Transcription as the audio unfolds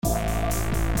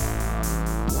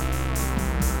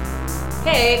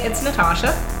Hey, it's Natasha.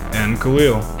 And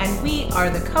Khalil. And we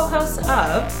are the co-hosts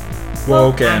of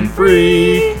Woke and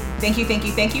Free. Thank you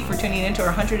for tuning in to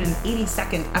our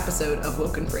 182nd episode of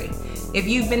Woke and Free. If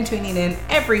you've been tuning in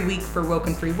every week for Woke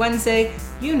and Free Wednesday,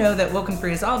 you know that Woke and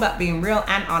Free is all about being real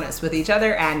and honest with each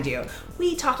other and you.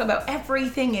 We talk about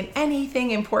everything and anything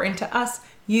important to us,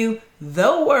 you,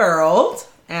 the world,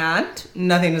 and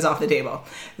nothing is off the table.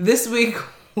 This week,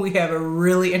 we have a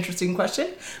really interesting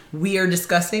question. We are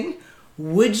discussing,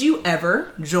 would you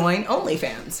ever join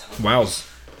OnlyFans? Wows.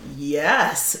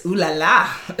 Yes. Ooh la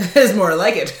la is more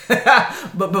like it.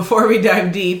 But before we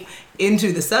dive deep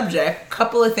into the subject, a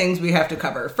couple of things we have to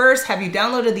cover. First, have you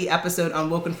downloaded the episode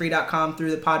on wokeandfree.com through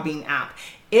the Podbean app?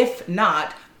 If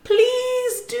not,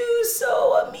 please do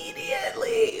so immediately.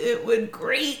 It would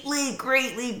greatly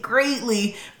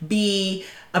be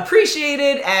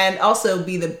appreciated and also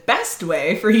be the best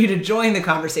way for you to join the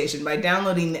conversation by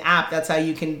downloading the app. That's how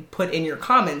you can put in your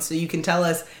comments. So you can tell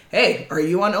us, hey, are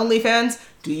you on OnlyFans?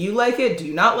 Do you like it? Do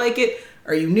you not like it?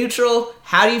 Are you neutral?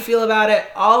 How do you feel about it?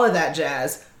 All of that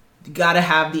jazz. You gotta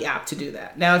have the app to do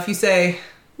that. Now, if you say,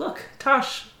 look,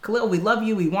 Tosh, Khalil, we love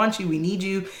you, we want you, we need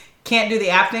you, can't do the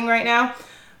app thing right now.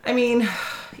 I mean,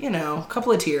 a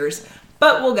couple of tears.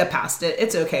 But we'll get past it.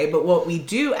 It's okay. But what we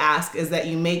do ask is that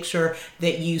you make sure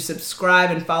that you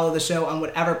subscribe and follow the show on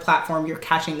whatever platform you're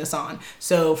catching this on.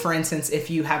 So, for instance,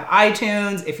 if you have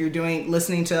iTunes, if you're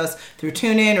listening to us through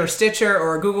TuneIn or Stitcher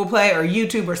or Google Play or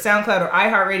YouTube or SoundCloud or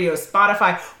iHeartRadio or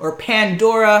Spotify or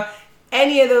Pandora,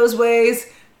 any of those ways,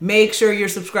 make sure you're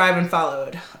subscribed and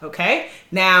followed, okay?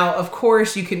 Now, of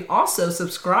course, you can also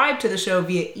subscribe to the show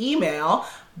via email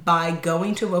by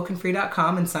going to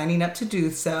wokeandfree.com and signing up to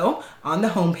do so on the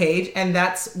homepage. And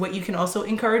that's what you can also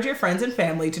encourage your friends and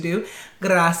family to do.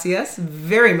 Gracias.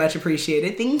 Very much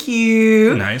appreciated. Thank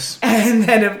you. Nice. And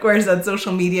then, of course, on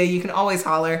social media, you can always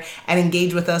holler and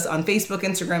engage with us on Facebook,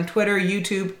 Instagram, Twitter,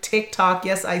 YouTube, TikTok.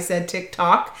 Yes, I said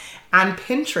TikTok. And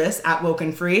Pinterest at Woke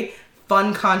and Free.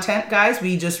 Fun content, guys.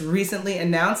 We just recently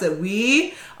announced that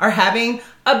we are having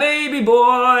a baby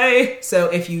boy. So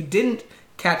if you didn't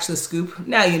catch the scoop,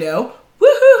 now you know.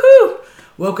 Woo-hoo-hoo!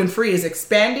 Woke and Free is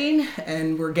expanding,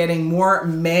 and we're getting more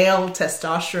male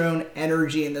testosterone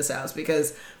energy in this house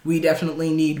because we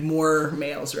definitely need more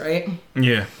males, right?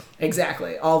 Yeah.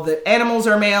 Exactly. All the animals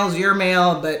are males, you're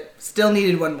male, but still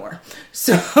needed one more.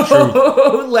 So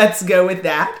let's go with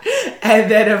that.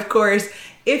 And then, of course,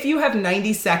 if you have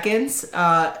 90 seconds,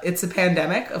 it's a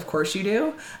pandemic. Of course you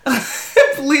do.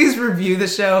 Please review the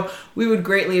show. We would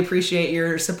greatly appreciate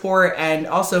your support and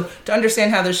also to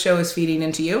understand how this show is feeding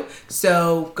into you.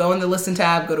 So go in the listen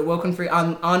tab, go to Woke and Free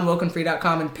on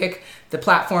wokeandfree.com and pick the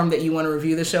platform that you want to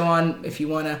review the show on. If you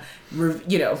want to,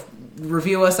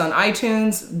 review us on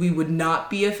iTunes, we would not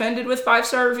be offended with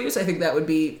 5-star reviews. I think that would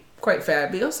be quite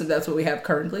fabulous if that's what we have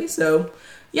currently. So,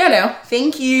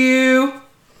 thank you.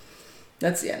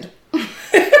 That's the end.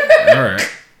 All right.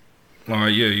 Well,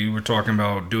 yeah, you were talking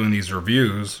about doing these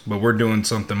reviews, but we're doing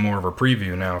something more of a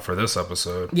preview now for this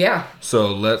episode. Yeah.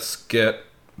 So let's get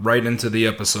right into the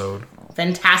episode.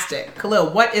 Fantastic.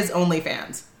 Khalil, what is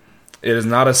OnlyFans? It is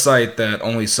not a site that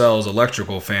only sells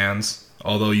electrical fans,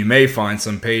 although you may find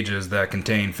some pages that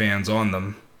contain fans on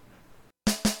them.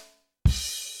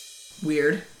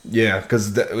 Weird. Yeah,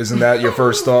 because isn't that your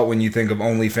first thought when you think of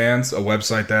OnlyFans? A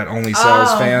website that only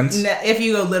sells fans? If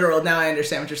you go literal, now I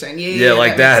understand what you're saying. Yeah,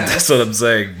 like that. That's what I'm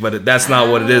saying. But that's not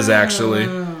what it is, actually.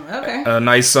 Okay. A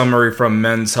nice summary from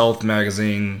Men's Health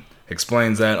magazine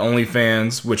explains that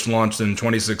OnlyFans, which launched in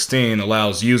 2016,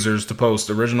 allows users to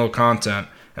post original content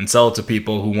and sell it to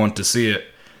people who want to see it.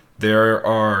 There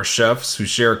are chefs who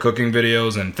share cooking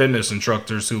videos and fitness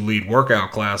instructors who lead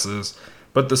workout classes.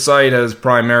 But the site has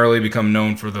primarily become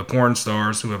known for the porn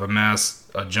stars who have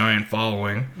amassed a giant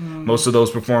following. Most of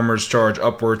those performers charge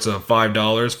upwards of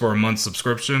 $5 for a month's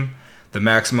subscription. The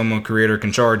maximum a creator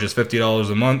can charge is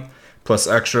 $50 a month, plus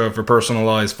extra for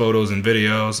personalized photos and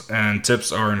videos, and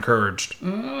tips are encouraged.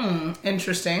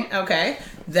 Interesting. Okay.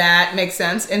 That makes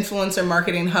sense. Influencer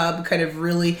Marketing Hub kind of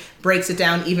really breaks it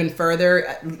down even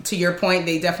further. To your point,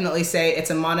 they definitely say it's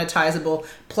a monetizable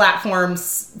platform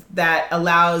that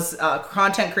allows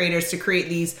content creators to create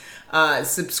these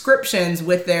subscriptions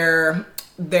with their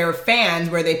fans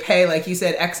where they pay, like you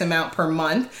said, X amount per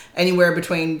month, anywhere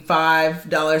between $5 to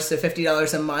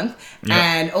 $50 a month. Yep.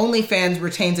 And OnlyFans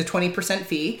retains a 20%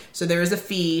 fee. So there is a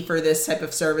fee for this type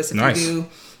of service if you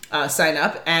do sign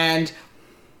up. And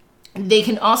they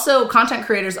can also, content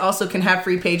creators also can have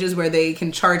free pages where they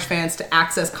can charge fans to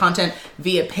access content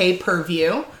via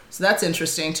pay-per-view. So that's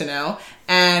interesting to know.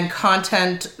 And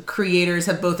content creators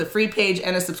have both a free page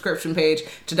and a subscription page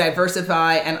to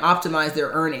diversify and optimize their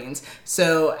earnings.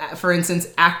 So, for instance,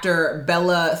 actor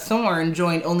Bella Thorne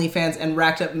joined OnlyFans and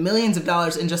racked up millions of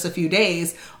dollars in just a few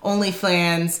days.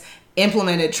 OnlyFans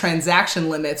implemented transaction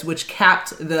limits, which capped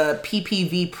the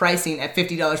PPV pricing at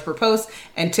 $50 per post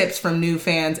and tips from new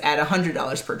fans at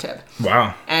 $100 per tip.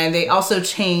 Wow. And they also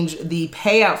changed the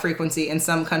payout frequency in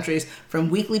some countries from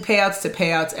weekly payouts to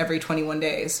payouts every 21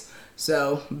 days.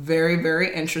 So very,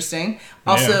 very interesting.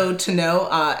 Also to know,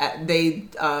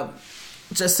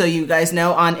 just so you guys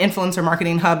know, on Influencer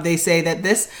Marketing Hub, they say that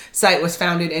this site was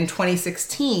founded in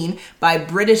 2016 by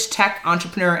British tech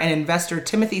entrepreneur and investor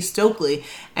Timothy Stokely,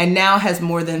 and now has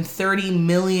more than 30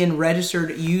 million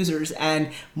registered users and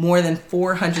more than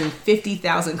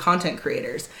 450,000 content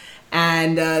creators.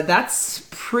 And that's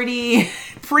pretty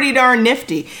darn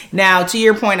nifty. Now, to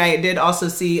your point, I did also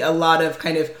see a lot of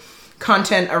kind of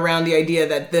content around the idea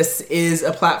that this is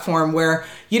a platform where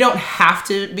you don't have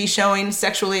to be showing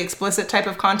sexually explicit type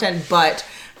of content, but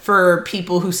for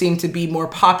people who seem to be more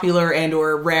popular and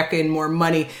or rack in more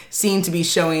money, seem to be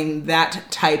showing that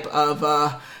type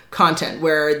of content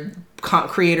where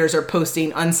creators are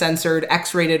posting uncensored,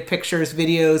 X-rated pictures,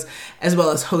 videos, as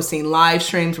well as hosting live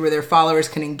streams where their followers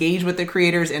can engage with the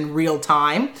creators in real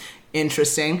time.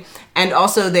 Interesting. And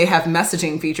also they have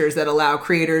messaging features that allow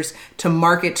creators to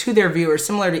market to their viewers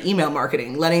similar to email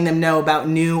marketing, letting them know about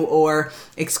new or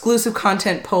exclusive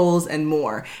content, polls, and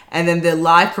more. And then the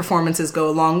live performances go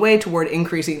a long way toward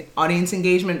increasing audience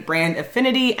engagement, brand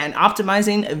affinity, and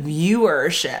optimizing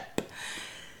viewership.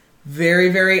 Very,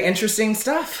 very interesting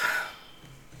stuff.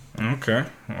 Okay.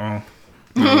 Well,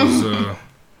 that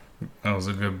was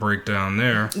a good breakdown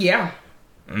there. Yeah.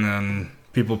 And then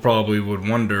people probably would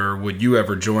wonder, would you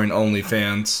ever join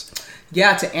OnlyFans?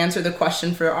 Yeah, to answer the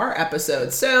question for our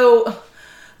episode. So,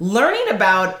 learning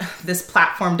about this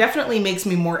platform definitely makes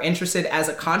me more interested as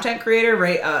a content creator,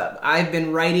 right? I've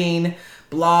been writing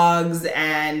blogs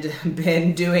and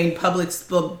been doing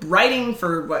writing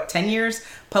for 10 years,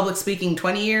 public speaking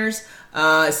 20 years.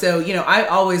 So, I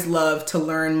always love to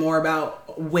learn more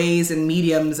about ways and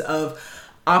mediums of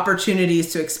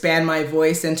opportunities to expand my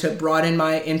voice and to broaden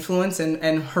my influence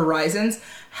and horizons.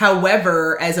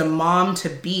 However, as a mom to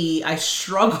be, I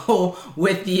struggle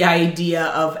with the idea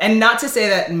of, and not to say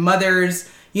that mothers,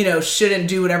 shouldn't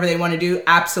do whatever they want to do.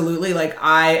 Absolutely. Like,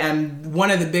 I am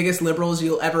one of the biggest liberals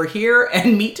you'll ever hear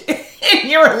and meet in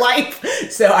your life.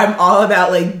 So I'm all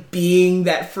about being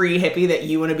that free hippie that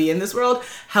you want to be in this world.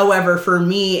 However, for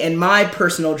me and my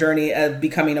personal journey of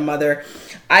becoming a mother,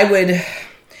 I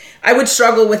would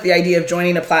struggle with the idea of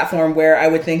joining a platform where I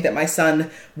would think that my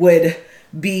son would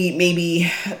be maybe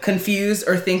confused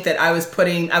or think that I was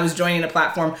joining a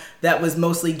platform that was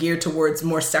mostly geared towards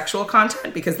more sexual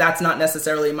content, because that's not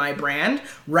necessarily my brand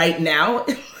right now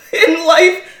in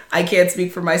life. I can't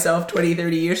speak for myself 20,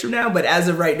 30 years from now, but as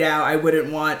of right now, I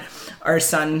wouldn't want our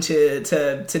son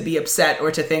to be upset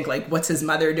or to think what's his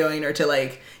mother doing, or to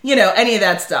any of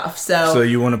that stuff. So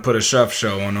you want to put a chef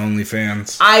show on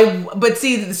OnlyFans? But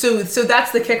see, so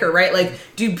that's the kicker, right?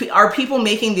 Are people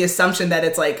making the assumption that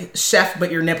it's chef, but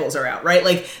your nipples are out, right?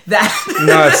 That.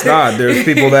 No, it's not. There's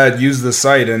people that use the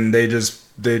site and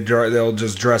they'll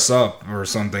just dress up or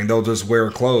something. They'll just wear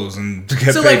clothes and get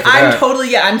paid for that.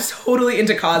 I'm totally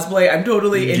into cosplay. I'm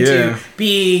totally into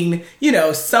being,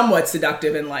 somewhat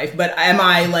seductive in life. But am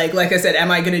I like I said,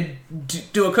 am I going to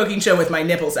do a cooking show with my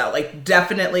nipples out?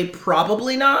 Definitely,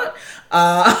 probably not.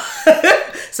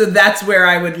 So that's where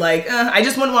I would I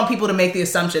just wouldn't want people to make the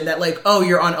assumption that oh,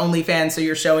 you're on OnlyFans, so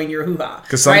you're showing your hoo-ha.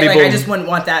 Because some people, I just wouldn't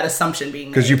want that assumption being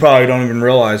made. Because you probably don't even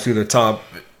realize who the top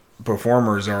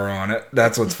performers are on it.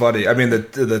 That's what's funny. I mean,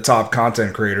 the top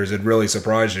content creators, it really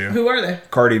surprised you. Who are they?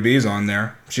 Cardi B's on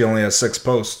there. She only has 6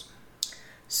 posts.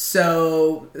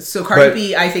 So Cardi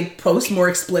B, I think, posts more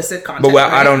explicit content. But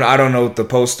right? I don't know what the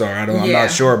posts are. I'm not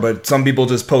sure. But some people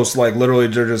just post literally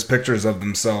they're just pictures of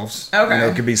themselves. Okay.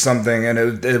 It could be something,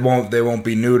 and they won't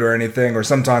be nude or anything. Or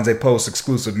sometimes they post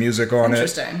exclusive music on it.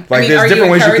 Interesting. There's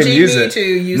different ways you can use it. To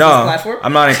use this platform?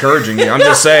 I'm not encouraging you. I'm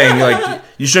just saying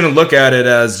you shouldn't look at it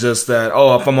as just that.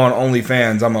 Oh, if I'm on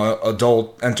OnlyFans, I'm an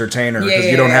adult entertainer, because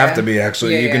you don't have to be.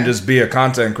 Actually, you can just be a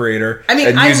content creator and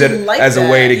use it as a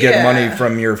way to get money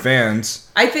from your fans.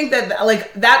 I think that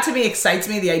like that to me excites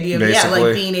me. The idea of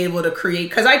like being able to create,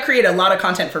 because I create a lot of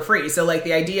content for free. So like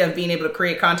the idea of being able to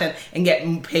create content and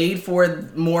get paid for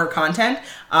more content,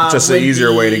 just an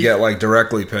easier way to get like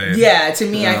directly paid. Yeah, to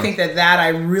me, I think that I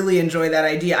really enjoy that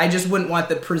idea. I just wouldn't want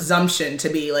the presumption to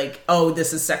be like, oh,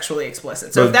 this is sexually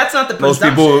explicit. So if that's not the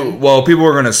presumption, people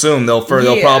are going to assume they'll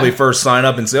probably first sign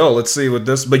up and say, oh, let's see what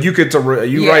this. But you could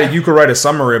write a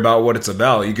summary about what it's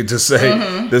about. You could just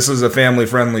say this is a family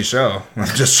friendly show. I'm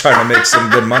just trying to make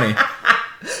some good money.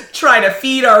 Try to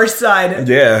feed our side.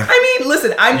 Yeah. I mean,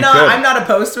 listen, I'm not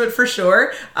opposed to it for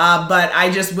sure. But I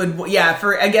just would,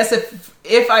 I guess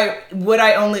if I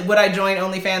join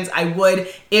OnlyFans, I would,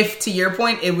 if to your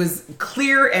point, it was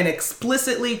clear and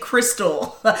explicitly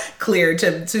crystal clear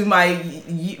to my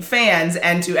fans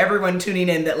and to everyone tuning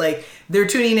in that like they're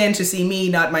tuning in to see me,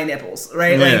 not my nipples,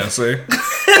 right? Yeah, like, see?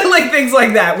 like things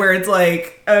like that where it's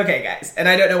like, okay, guys, and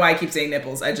I don't know why I keep saying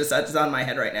nipples. It's on my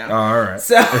head right now. Oh, all right.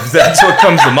 So if that's what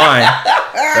comes to mind,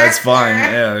 that's fine.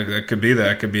 Yeah, it could be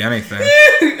that. It could be anything.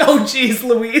 Oh, geez,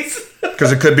 Louise.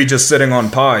 Because it could be just sitting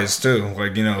on pies too.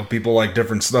 Like, people like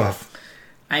different stuff.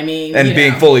 I mean, and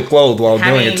being fully clothed while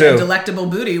doing it too. Having a delectable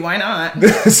booty, why not?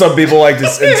 Some people like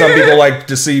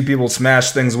to see people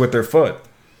smash things with their foot.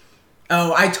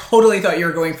 Oh, I totally thought you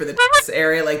were going for the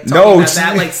area, like talking about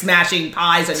that, like smashing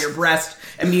pies on your breast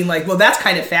and being like, well, that's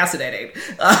kind of fascinating.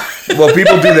 Well,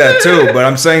 people do that too, but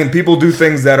I'm saying people do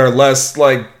things that are less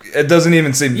like. It doesn't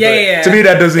even seem. To me,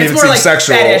 that doesn't even seem like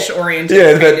sexual. Fetish oriented.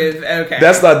 Yeah, okay.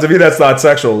 That's not, to me. That's not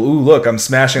sexual. Ooh, look, I'm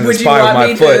smashing this pie with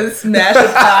my foot. Would you want me to smash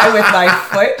a pie with my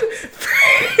foot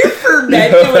for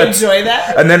men to enjoy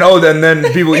that? And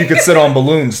then people, you could sit on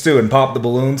balloons too and pop the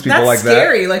balloons. People like that. That's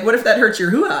scary. Like, what if that hurts your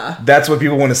hoo-ha? That's what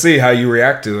people want to see, how you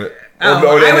react to it.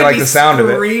 Or they like the sound of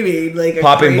it. Like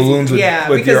popping balloons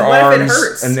with your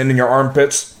arms and then in your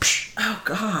armpits. Oh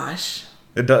gosh.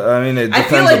 It depends I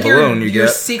feel like what balloon you you're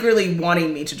get. secretly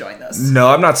wanting me to join this. No,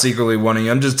 I'm not secretly wanting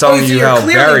you. I'm just telling you how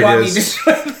varied it is.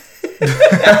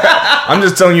 I'm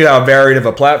just telling you how varied of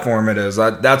a platform it is.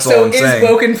 That's all I'm saying. So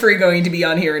is Woken Free going to be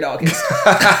on here in August?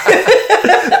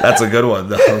 That's a good one,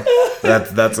 though.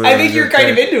 That's. I think you're kind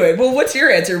of into it. Well, what's your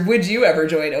answer? Would you ever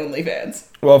join OnlyFans?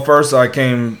 Well, first I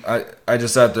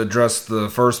just have to address the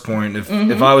first point.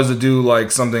 If I was to do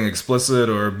like something explicit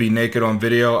or be naked on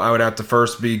video, I would have to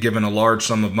first be given a large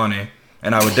sum of money,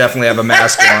 and I would definitely have a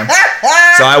mask on.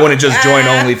 So I wouldn't just join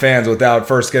OnlyFans without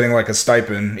first getting like a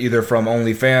stipend, either from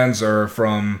OnlyFans or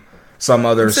from some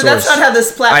other source. So that's not how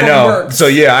this platform works. So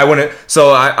yeah, I wouldn't. So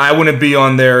I wouldn't be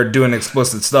on there doing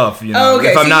explicit stuff. Oh,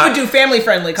 okay. If I'm not, you would do family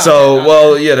friendly content.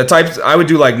 So the types I would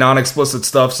do like non-explicit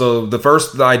stuff. So the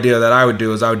first idea that I would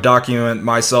do is I would document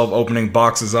myself opening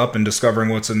boxes up and discovering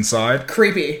what's inside.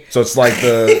 Creepy. So it's like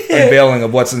the unveiling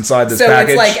of what's inside this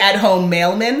package. So it's like at home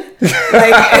mailman. Like, is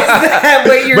that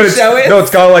what your show is? No, it's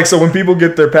kind of like, so when people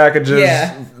get their packages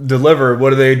delivered,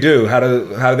 what do? How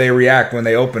do they react when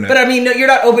they open it? But I mean, you're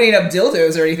not opening up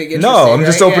dildos or anything interesting. No, I'm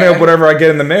just opening up whatever I get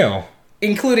in the mail.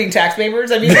 Including tax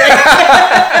papers? I mean,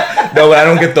 no, I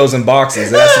don't get those in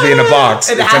boxes. It has to be in a box.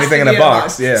 It's anything in a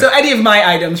box. Yeah. So any of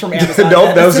my items from Amazon.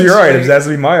 No, those are your items. It has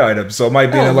to be my items. So it might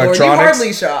be in electronics. Lord, you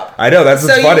hardly shop. I know, that's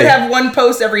what's funny. So you have one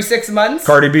post every 6 months?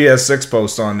 Cardi B has 6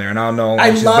 posts on there, and I don't know. I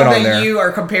love that you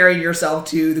are comparing yourself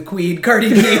to the Queen Cardi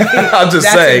B. I'm just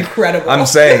saying. That's incredible. I'm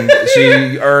saying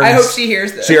she earns. I hope she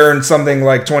hears this. She earns something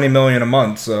like $20 million a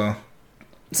month.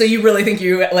 So you really think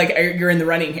you're in the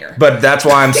running here? But that's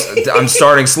why I'm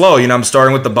starting slow. I'm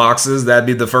starting with the boxes. That'd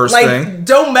be the first thing.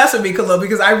 Don't mess with me, Khalil,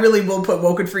 because I really will put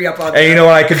Woken Free up on there. And you know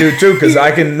what I could do too?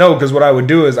 Because what I would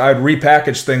do is I'd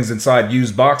repackage things inside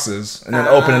used boxes and then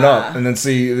open it up and then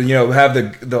see, have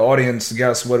the audience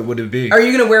guess what would it be. Are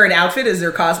you going to wear an outfit? Is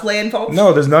there cosplay involved?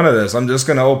 No, there's none of this. I'm just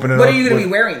going to open it up. What are you going to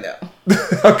be wearing though?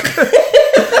 Okay.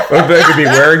 They could be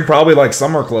wearing probably like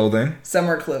summer clothing.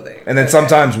 And then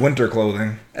sometimes winter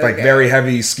clothing. Like very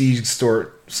heavy ski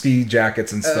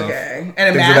jackets and stuff. Okay. And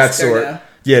a things mask of that sort. No?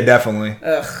 Yeah, definitely.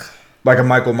 Ugh. Like a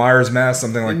Michael Myers mask,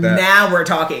 something like that. Now we're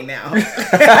talking now.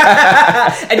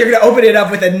 And you're going to open it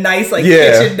up with a nice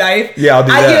kitchen knife. Yeah, I'll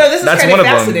do that. This is that's kind one of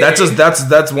them.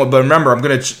 That's one. But remember, I'm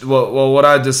going to what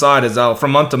I decide is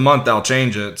from month to month I'll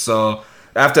change it. So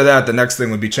after that, the next thing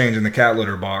would be changing the cat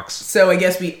litter box. So I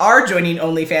guess we are joining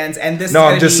OnlyFans, and this. No,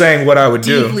 I'm just saying what I would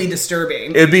do. Deeply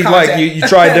disturbing. It'd be content. Like you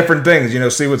try different things,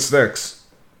 see what sticks.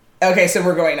 Okay, so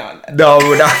we're going on. No,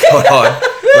 we're not going on.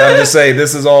 But I'm just saying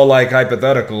this is all like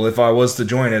hypothetical. If I was to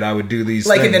join it, I would do these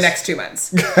things. In the next 2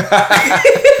 months.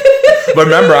 But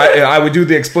remember, I would do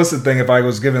the explicit thing if I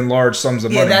was given large sums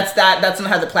of money. That's not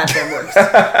how the platform works.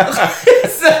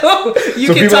 So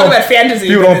you can talk about fantasy.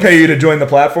 People don't pay you to join the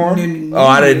platform? No,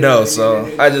 I didn't know,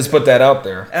 so I just put that out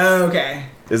there. Okay.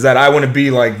 Is that I wouldn't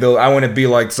be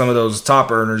like some of those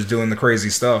top earners doing the crazy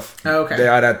stuff. Okay.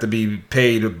 I'd have to be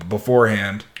paid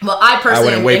beforehand. Well, I personally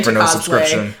wouldn't wait for no cosplay.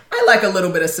 subscription. I like a little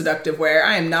bit of seductive wear.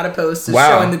 I am not opposed to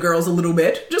Wow. showing the girls a little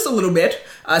bit, just a little bit.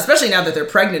 Especially now that they're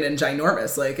pregnant and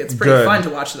ginormous. Like, it's pretty Good. fun to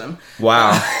watch them.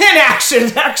 Wow. In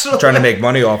action, actually. Trying to make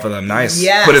money off of them. Nice.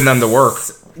 Yes. Putting them to work.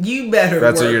 You better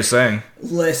That's work. what you're saying.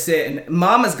 Listen,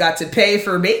 mama's got to pay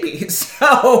for babies.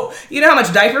 So, you know how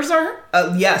much diapers are?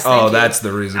 Yes, thank you. That's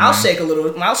the reason. I'll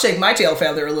shake my tail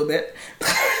feather a little bit.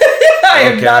 I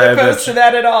am not opposed to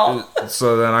that at all.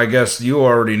 So then I guess you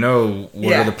already know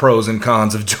what are the pros and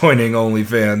cons of joining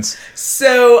OnlyFans.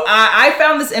 So I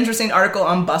found this interesting article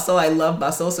on Bustle. I love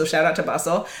Bustle, so shout out to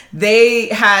Bustle. They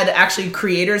had actually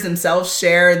creators themselves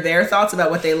share their thoughts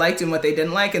about what they liked and what they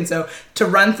didn't like. And so to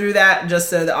run through that, just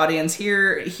so the audience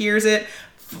hears it.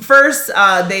 First,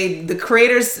 the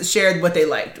creators shared what they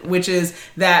liked, which is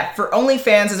that for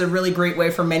OnlyFans is a really great way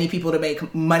for many people to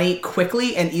make money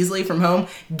quickly and easily from home,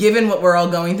 given what we're all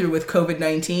going through with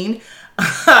COVID-19.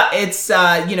 It's,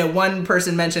 one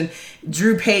person mentioned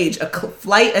Drew Page, a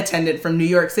flight attendant from New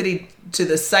York City to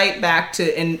the site back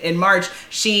to in March.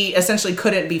 She essentially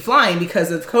couldn't be flying because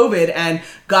of COVID and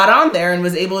got on there and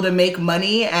was able to make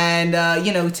money and,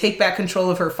 take back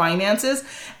control of her finances.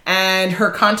 And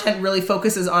her content really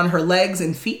focuses on her legs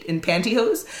and feet in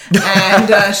pantyhose.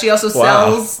 And she also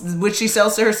she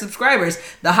sells to her subscribers.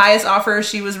 The highest offer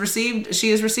she has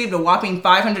received a whopping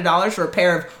 $500 for a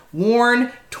pair of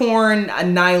torn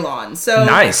nylon. So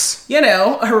nice.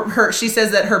 She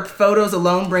says that her photos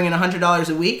alone bring in $100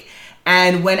 a week.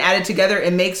 And when added together,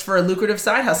 it makes for a lucrative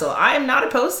side hustle. I am not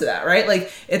opposed to that, right?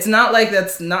 Like, it's not like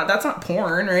that's not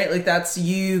porn, right? Like, that's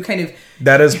you kind of...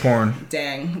 That is porn.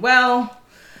 Dang. Well...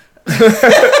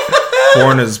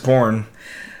 Porn is porn.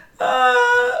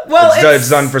 It's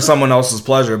done for someone else's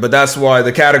pleasure, but that's why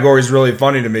the category is really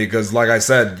funny to me because, like I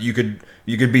said, you could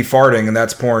be farting and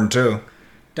that's porn too.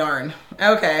 Darn.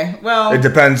 Okay. Well, it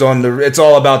depends on it's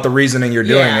all about the reasoning you're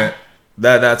doing it.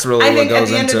 That's really what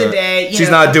goes into it. I think at the end of the day, she's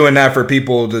not doing that for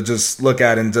people to just look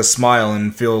at and just smile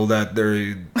and feel that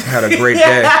they had a great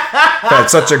day. Had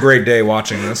such a great day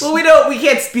watching this. Well, we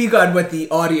can't speak on what the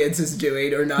audience is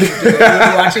doing or not doing.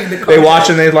 We're watching the content. They watch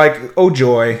and they like, oh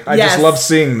joy, I just love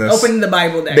seeing this. Open the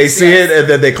Bible next. They see it and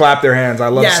then they clap their hands. I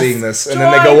love seeing this, and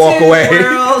then they go walk away.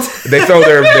 They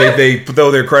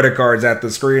throw their credit cards at the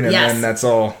screen, and then that's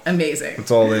all. Amazing. That's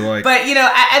all they like. But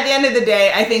at the end of the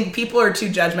day, I think people are too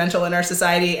judgmental in our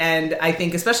society, and I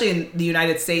think especially in the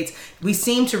United States, we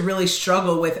seem to really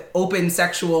struggle with open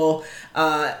sexual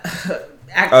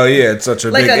it's such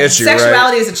a big issue,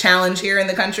 sexuality right? is a challenge here in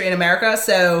the country, in America.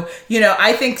 So,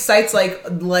 I think sites like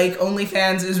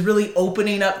OnlyFans is really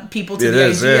opening up people to the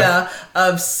idea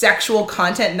of sexual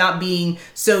content not being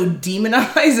so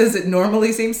demonized as it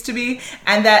normally seems to be,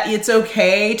 and that it's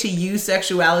okay to use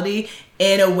sexuality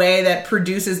in a way that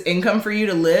produces income for you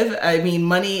to live. I mean,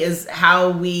 money is how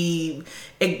we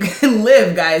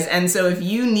live, guys. And so if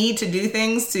you need to do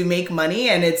things to make money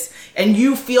and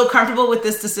you feel comfortable with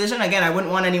this decision, again, I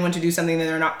wouldn't want anyone to do something that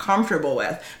they're not comfortable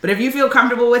with. But if you feel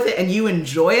comfortable with it and you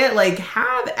enjoy it, like,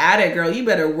 have at it, girl. You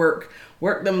better work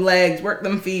them legs, work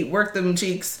them feet, work them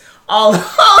cheeks, all of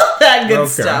that good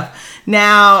stuff.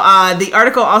 Now, the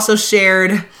article also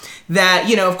shared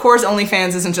that, of course,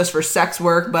 OnlyFans isn't just for sex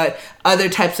work, but other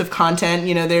types of content.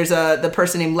 There's the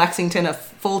person named Lexington, a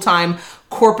full-time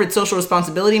corporate social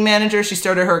responsibility manager. She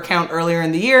started her account earlier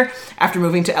in the year after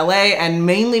moving to LA and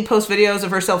mainly posts videos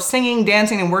of herself singing,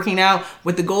 dancing, and working out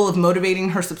with the goal of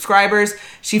motivating her subscribers.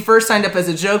 She first signed up as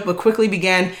a joke, but quickly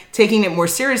began taking it more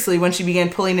seriously when she began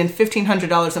pulling in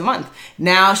 $1,500 a month.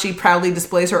 Now she proudly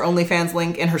displays her OnlyFans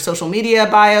link in her social media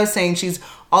bio, saying she's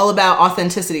all about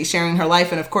authenticity, sharing her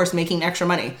life, and of course, making extra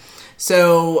money.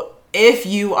 So if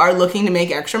you are looking to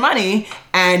make extra money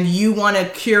and you want to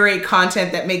curate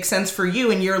content that makes sense for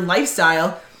you and your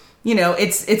lifestyle,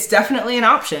 it's definitely an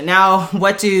option. Now,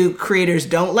 what do creators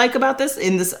don't like about this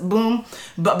in this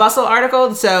Bustle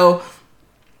article? So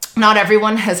not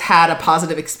everyone has had a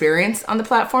positive experience on the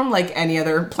platform, like any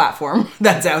other platform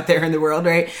that's out there in the world,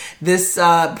 right? This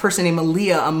person named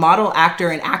Aaliyah, a model, actor,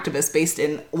 and activist based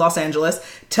in Los Angeles,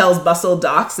 tells Bustle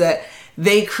Docs that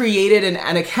they created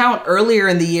an account earlier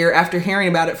in the year after hearing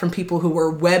about it from people who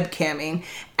were webcamming.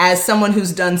 As someone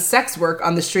who's done sex work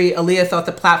on the street, Aaliyah thought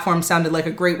the platform sounded like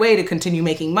a great way to continue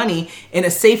making money in a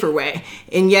safer way.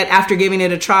 And yet, after giving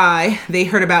it a try, they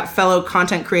heard about fellow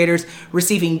content creators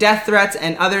receiving death threats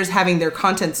and others having their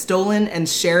content stolen and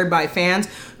shared by fans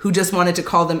who just wanted to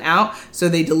call them out, so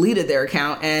they deleted their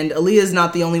account. And Aaliyah's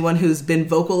not the only one who's been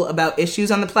vocal about issues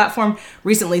on the platform.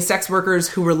 Recently, sex workers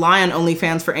who rely on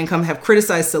OnlyFans for income have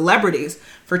criticized celebrities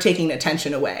for taking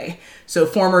attention away. So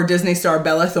former Disney star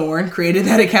Bella Thorne created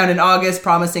that account in August,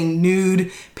 promising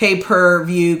nude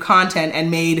pay-per-view content,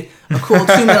 and made a cool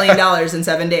 $2 million in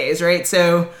 7 days, right?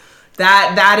 So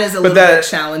that is a little bit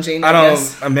challenging.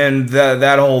 I mean,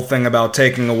 that whole thing about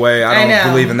taking away, I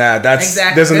don't believe in that. There's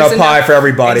There's enough pie for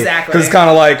everybody. Exactly. Because it's kind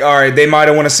of like, all right, they might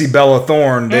want to see Bella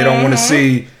Thorne. They don't want to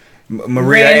see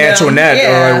Maria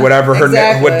Antoinette or whatever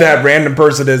what that random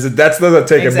person is. That doesn't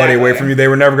take anybody away from you. They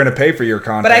were never going to pay for your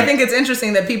content. But I think it's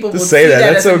interesting that people will say see that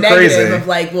that's as so a negative crazy. Of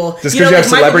like, well, just because you have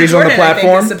celebrities on the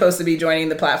platform, I think is supposed to be joining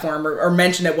the platform, or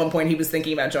mentioned at one point he was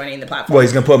thinking about joining the platform. Well,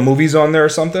 he's going to put movies on there or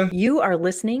something. You are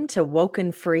listening to Woke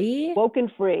and Free. Woke and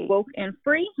Free. Woke and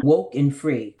Free. Woke and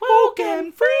Free. Woke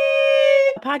and Free.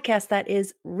 A podcast that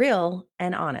is real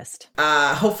and honest.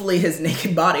 Hopefully his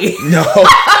naked body. No.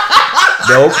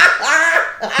 Nope.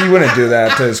 He wouldn't do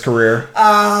that to his career.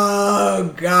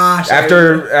 Oh gosh!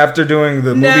 After doing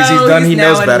the movies he's done, he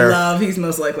knows better. He's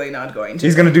most likely not going to.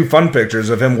 He's going to do fun pictures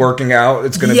of him working out.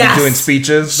 It's going to be doing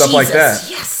speeches, stuff like that.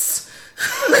 Yes.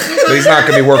 So he's not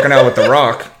going to be working out with The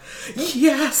Rock.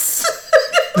 Yes.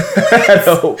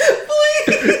 No.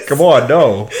 Please. Come on,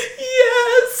 no.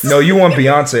 Yes. No, you want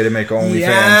Beyonce to make OnlyFans.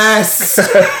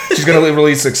 Yes. She's going to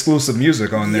release exclusive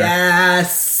music on there.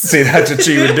 Yes. See, that's what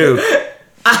she would do.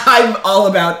 I'm all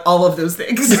about all of those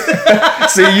things.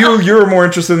 See, you're more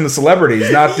interested in the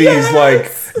celebrities, not these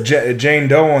like Jane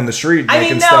Doe on the street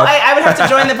making stuff. I would have to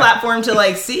join the platform to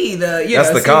like see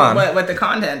what the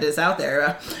content is out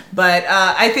there. But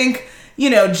I think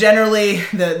generally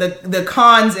the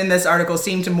cons in this article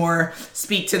seem to more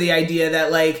speak to the idea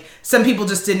that like some people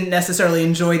just didn't necessarily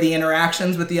enjoy the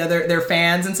interactions with their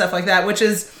fans and stuff like that, which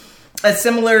is a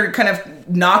similar kind of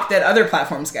knock that other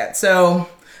platforms get. So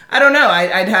I don't know.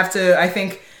 I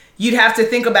think you'd have to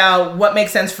think about what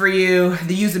makes sense for you,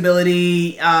 the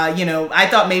usability. I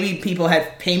thought maybe people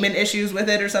had payment issues with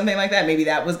it or something like that. Maybe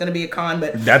that was going to be a con,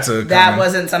 but that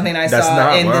wasn't something I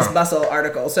saw in this Bustle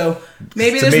article. So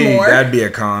maybe there's more. That'd be a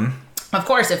con. Of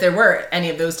course, if there were any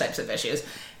of those types of issues.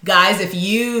 Guys, if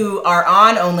you are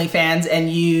on OnlyFans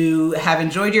and you have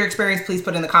enjoyed your experience, please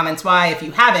put in the comments why. If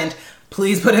you haven't,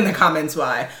 please put in the comments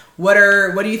why. What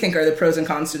do you think are the pros and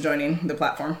cons to joining the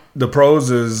platform? The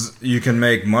pros is you can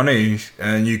make money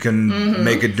and you can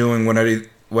make it doing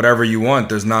whatever you want.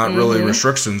 There's not really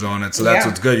restrictions on it. So that's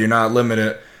what's good. You're not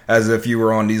limited as if you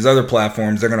were on these other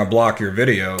platforms. They're going to block your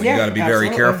video. You got to be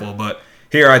very careful. But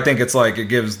here I think it's like it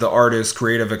gives the artist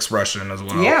creative expression is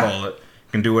what I'll call it.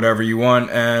 You can do whatever you want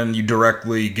and you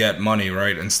directly get money,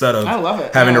 right? Instead of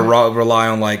having to rely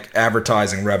on like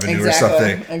advertising revenue or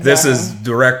something. Exactly. This is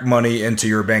direct money into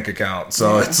your bank account.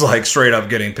 So it's like straight up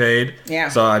getting paid. Yeah.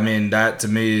 So I mean, that to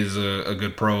me is a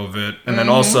good pro of it. And then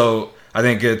also I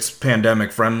think it's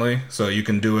pandemic friendly. So you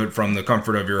can do it from the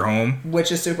comfort of your home.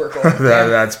 Which is super cool.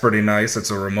 That's pretty nice.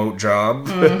 It's a remote job.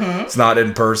 It's not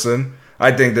in person.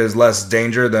 I think there's less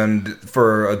danger than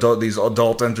for these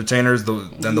adult entertainers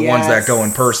than the ones that go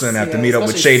in person and have to meet up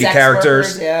with shady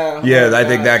characters. I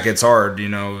think that gets hard.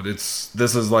 This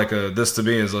to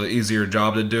me is an easier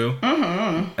job to do.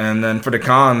 And then for the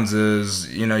cons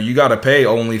is you got to pay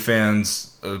OnlyFans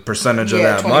a percentage of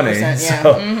that money.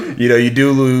 So you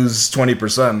do lose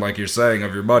 20%, like you're saying,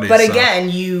 of your money. But again,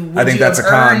 I think that's a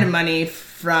con. Earned money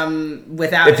from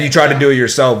without. If you tried to do it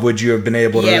yourself, would you have been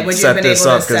able to set this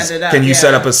up? Because can you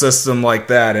set up a system like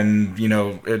that and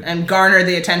and garner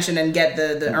the attention and get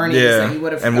the earnings that you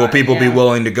would have? And will people be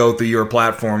willing to go through your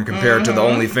platform compared to the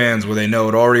OnlyFans where they know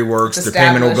it already works, the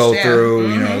payment will go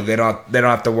through. They don't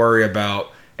have to worry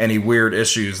about any weird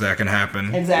issues that can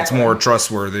happen. Exactly. It's more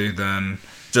trustworthy than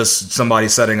just somebody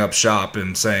setting up shop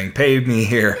and saying, "Pay me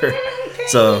here."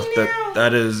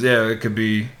 That is it could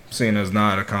be seen as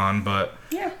not a con, but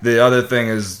the other thing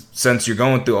is since you're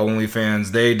going through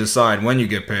OnlyFans, they decide when you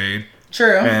get paid.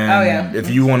 True. And if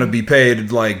you want to be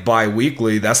paid like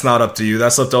bi-weekly, that's not up to you.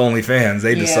 That's up to OnlyFans.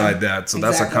 They decide that. So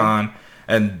that's a con.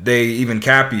 And they even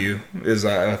cap you.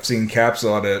 I've seen caps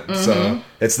on it. So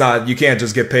it's not, you can't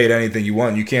just get paid anything you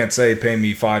want. You can't say, pay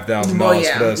me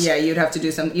 $5,000 for this. Yeah, you'd have to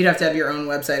do something. You'd have to have your own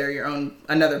website or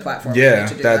another platform.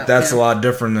 Yeah, that's a lot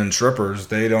different than strippers.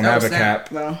 They don't have a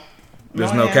cap. Well,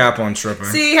 There's no cap on stripping.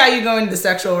 See how you go into the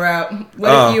sexual route.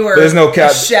 What if you were there's no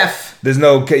cap. a chef? There's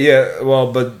no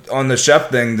well, but on the chef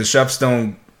thing, the chefs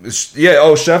don't.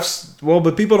 Chefs. Well,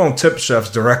 but people don't tip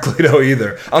chefs directly though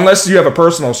either. Unless you have a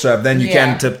personal chef, then you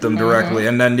can tip them directly,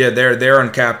 and then they're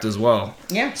uncapped as well.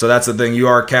 Yeah. So that's the thing. You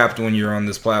are capped when you're on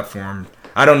this platform.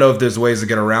 I don't know if there's ways to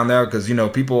get around that because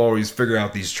people always figure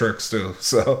out these tricks too.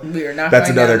 So we are not that's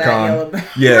another con.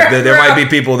 There might be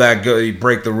people that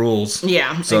break the rules.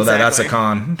 Yeah, so that's a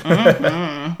con.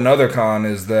 Another con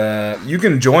is that you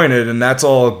can join it and that's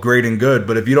all great and good,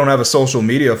 but if you don't have a social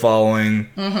media following,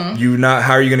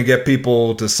 how are you going to get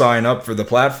people to sign up for the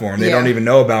platform? They don't even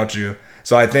know about you.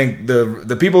 So I think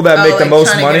the people that make the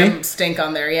most money stink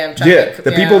on there.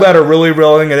 The people that are really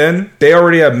reeling it in, they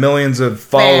already have millions of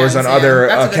followers on other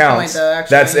accounts.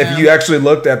 That's if you actually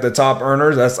looked at the top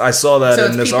earners. I saw that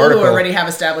in this article. People who already have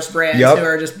established brands who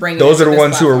are just bringing. Those are the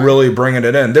ones who are really bringing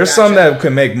it in. There's some that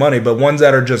can make money, but ones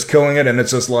that are just killing it, and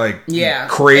it's just like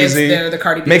crazy, the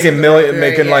Cardi B making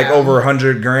like over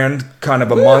 $100,000 kind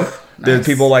of a month. There's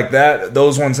people like that.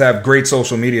 Those ones have great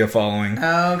social media following.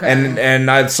 Oh, okay.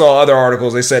 And I saw other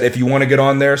articles. They said if you want to get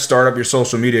on there, start up your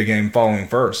social media game following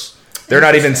first. They're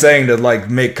not even saying to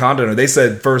make content. They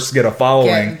said first get a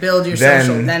following, build your then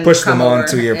social, then push them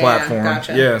onto your platform.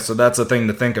 Gotcha. Yeah, so that's a thing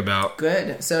to think about.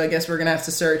 Good. So I guess we're gonna have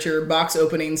to search your box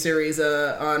opening series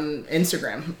on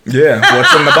Instagram. Yeah,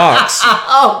 what's in the box?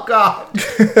 Oh God,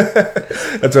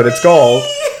 that's what it's called.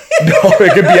 No,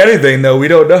 it could be anything though. We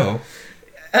don't know.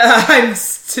 I'm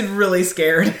really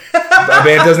scared. I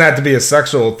mean, it doesn't have to be a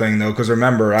sexual thing, though, because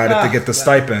remember, I had to get the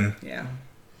stipend. Yeah.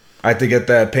 I had to get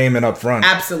that payment up front.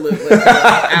 Absolutely.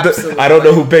 Absolutely. I don't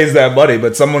know who pays that money,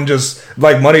 but someone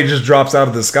money just drops out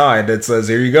of the sky that says,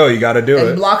 here you go, you got to do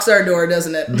it. Blocks our door,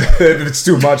 doesn't it? It's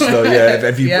too much, though, yeah.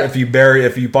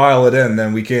 If you pile it in,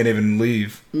 then we can't even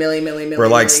leave. Millie.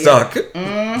 We're stuck.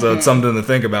 Mm-hmm. So it's something to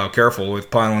think about. Careful with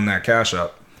piling that cash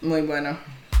up. Muy bueno.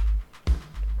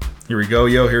 Here we go,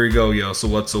 yo. So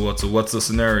what's the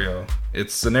scenario?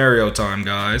 It's scenario time,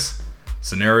 guys.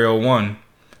 Scenario 1.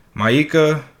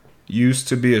 Maika used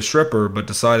to be a stripper but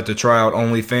decided to try out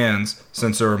OnlyFans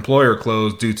since her employer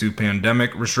closed due to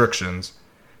pandemic restrictions.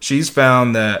 She's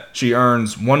found that she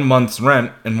earns 1 month's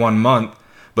rent in 1 month,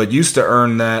 but used to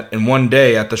earn that in 1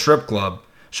 day at the strip club.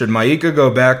 Should Maika go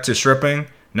back to stripping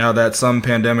now that some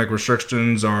pandemic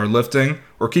restrictions are lifting,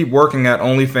 or keep working at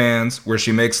OnlyFans where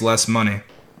she makes less money?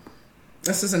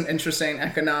 This is an interesting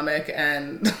economic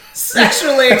and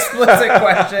sexually explicit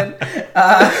question.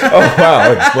 Oh,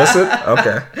 wow. Explicit?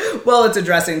 Okay. Well, it's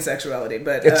addressing sexuality,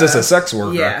 but... It's just a sex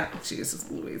worker. Yeah.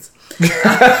 Jesus Louise.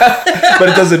 But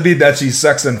it doesn't mean that she's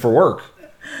sexing for work.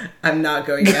 I'm not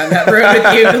going down that road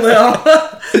with you,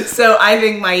 Khalil. So I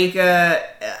think Maika,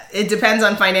 it depends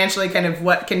on financially, kind of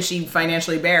what can she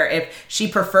financially bear. If she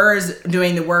prefers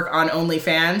doing the work on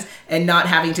OnlyFans and not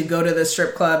having to go to the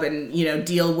strip club and,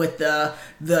 deal with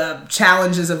the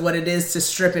challenges of what it is to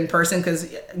strip in person,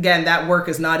 because again, that work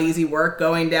is not easy work,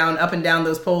 going up and down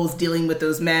those poles, dealing with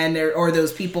those men or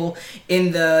those people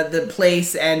in the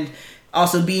place, and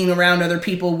also being around other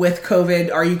people with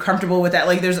COVID. Are you comfortable with that?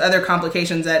 Like, there's other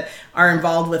complications that are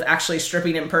involved with actually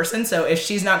stripping in person. So if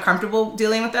she's not comfortable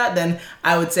dealing with that, then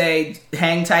I would say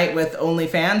hang tight with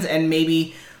OnlyFans and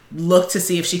maybe look to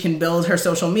see if she can build her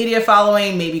social media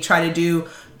following, maybe try to do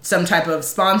some type of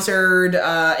sponsored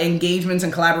engagements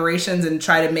and collaborations and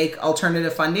try to make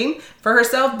alternative funding for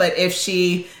herself. But if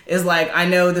she is like, I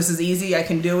know this is easy, I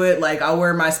can do it, like I'll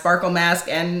wear my sparkle mask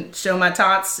and show my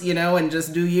tots, and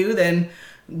just do you, then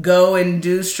go and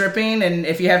do stripping. And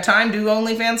if you have time, do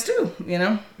OnlyFans too,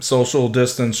 Social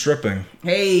distance stripping.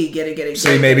 Hey, get it.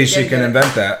 See, maybe she can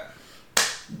invent that.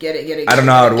 Get it. I don't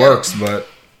know how it works, but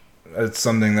it's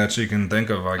something that she can think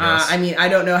of, I guess. I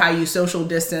don't know how you social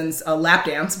distance a lap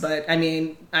dance, but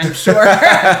I'm sure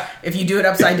if you do it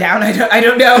upside down, I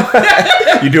don't know.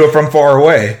 You do it from far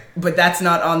away. But that's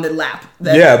not on the lap.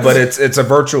 But it's a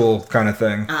virtual kind of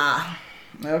thing.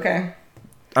 Okay.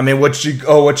 I mean, what she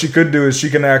could do is she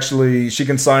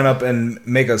can sign up and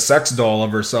make a sex doll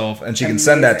of herself, and she can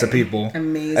send that to people.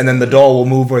 Amazing. And then the doll will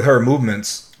move with her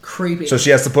movements. Creepy. So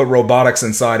she has to put robotics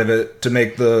inside of it to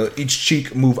make each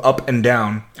cheek move up and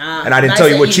down. And I didn't tell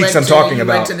you what cheeks I'm talking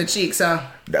about. Went to the cheeks, huh?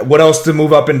 What else to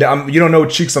move up and down? You don't know what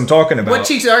cheeks I'm talking about. What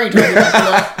cheeks are you talking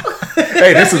about?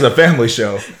 Hey, this is a family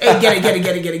show. Hey, get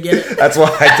it. That's why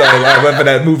I went for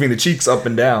that, moving the cheeks up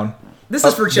and down. This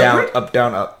is for children? Down, up,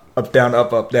 down, up, down,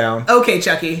 up, down. Okay,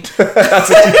 Chucky. That's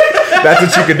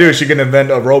what she can do. She can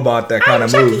invent a robot that kind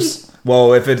of moves.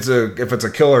 Well, if it's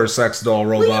a killer sex doll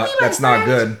robot, that's not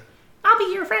good. I'll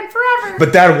be your friend forever. whatever.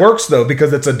 But that works though,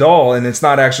 because it's a doll and it's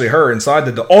not actually her inside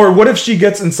the doll. Or what if she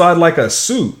gets inside like a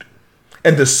suit,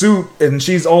 and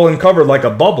she's all uncovered like a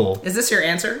bubble? Is this your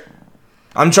answer?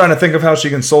 I'm trying to think of how she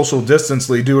can social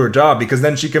distantly do her job, because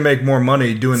then she can make more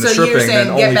money doing the So stripping you're saying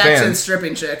than get back to the OnlyFans.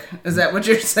 stripping chick? Is that what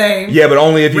you're saying? Yeah, but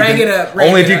only if you Rag can, it up,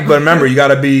 only if you. But remember, you got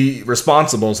to be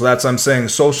responsible. So that's what I'm saying.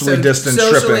 Socially distanced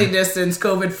socially stripping. distanced,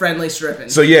 COVID friendly stripping.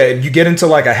 So yeah, if you get into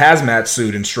like a hazmat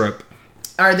suit and strip.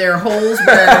 Are there holes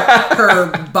where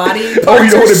her body parts Oh, you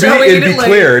know are what it'd showing? be? It'd be Like,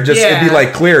 clear. It'd yeah. be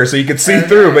like clear, so you can see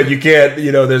through, but you can't.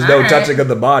 There's no All right. touching of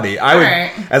the body. I would,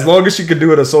 right. as long as she can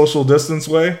do it a social distance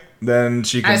way, then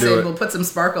she I can do say it. we'll put some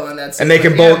sparkle in that. And they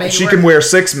can Yeah, both. make it She work. can wear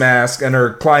 6 masks, and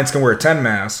her clients can wear 10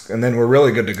 masks, and then we're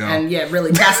really good to go. And yeah,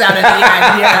 really pass out at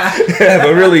the end. Yeah, Have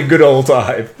a really good old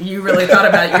time. you really thought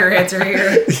about your answer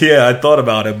here. Yeah, I thought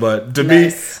about it, but to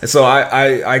Nice. me, so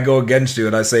I go against you,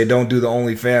 and I say don't do the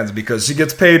OnlyFans, because she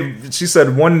gets paid. She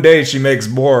said one day she makes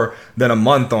more than a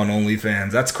month on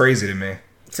OnlyFans. That's crazy to me.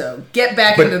 So get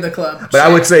back into the club. But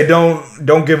I would say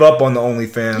don't give up on the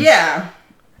OnlyFans. Yeah,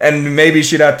 And maybe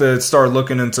she'd have to start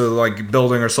looking into like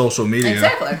building her social media.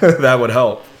 Exactly. That would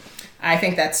help. I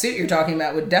think that suit you're talking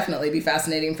about would definitely be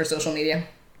fascinating for social media.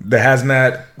 The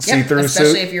hazmat see-through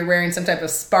especially suit. if you're wearing some type of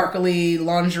sparkly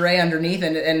lingerie underneath,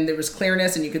 and there was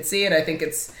clearness and you could see it. I think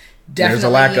it's definitely There's a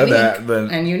lack unique of that,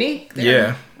 but and unique. There.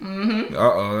 yeah. Mm-hmm.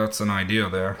 Uh-oh, that's an idea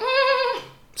there.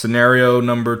 Scenario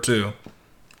number 2.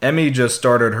 Emmy just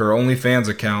started her OnlyFans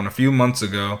account a few months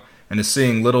ago and is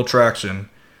seeing little traction.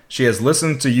 She has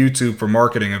listened to YouTube for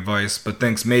marketing advice, but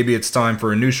thinks maybe it's time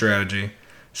for a new strategy.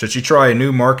 Should she try a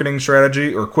new marketing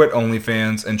strategy or quit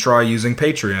OnlyFans and try using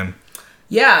Patreon?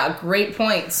 Yeah, great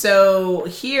point. So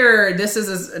here, this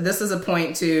is a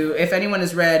point to, if anyone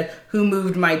has read Who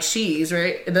Moved My Cheese,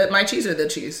 right? My Cheese or The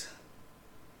Cheese?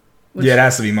 Yeah, it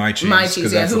has to be My Cheese. My Cheese,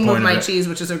 'cause yeah. that's the Who point Moved of My it. Cheese,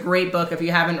 which is a great book. If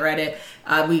you haven't read it,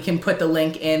 we can put the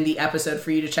link in the episode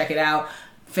for you to check it out.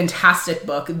 Fantastic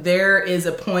book. There is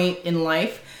a point in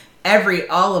life,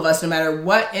 all of us, no matter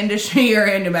what industry you're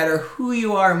in, no matter who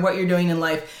you are and what you're doing in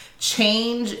life,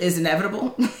 change is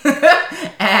inevitable.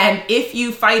 And if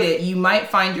you fight it, you might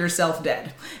find yourself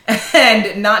dead.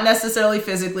 And not necessarily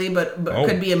physically, but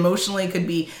could be emotionally, could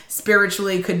be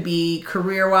spiritually, could be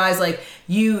career-wise. Like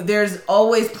there's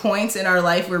always points in our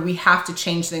life where we have to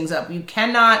change things up. You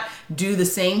cannot do the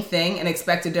same thing and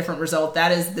expect a different result.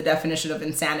 That is the definition of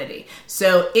insanity.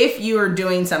 So if you are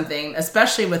doing something,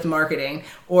 especially with marketing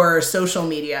or social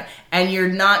media, and you're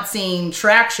not seeing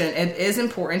traction, it is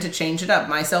important to change it up,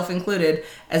 myself included.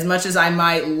 As much as I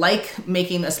might like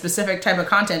making a specific type of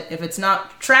content, if it's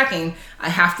not tracking, I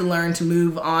have to learn to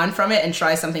move on from it and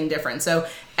try something different. So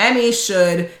Emmy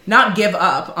should not give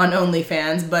up on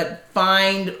OnlyFans, but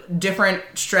find different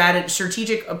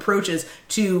strategic approaches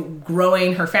to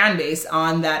growing her fan base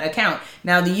on that account.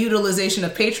 Now, the utilization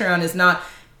of Patreon is not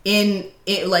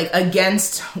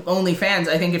against OnlyFans.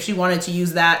 I think if she wanted to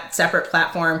use that separate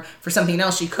platform for something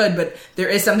else, she could, but there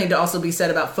is something to also be said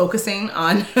about focusing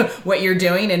on what you're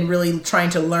doing and really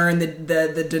trying to learn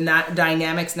the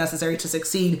dynamics necessary to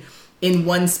succeed in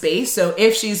one space. So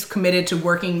if she's committed to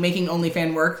making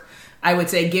OnlyFans work, I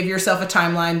would say give yourself a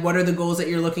timeline. What are the goals that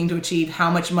you're looking to achieve? How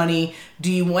much money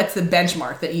what's the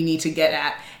benchmark that you need to get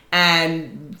at?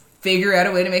 And figure out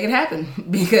a way to make it happen.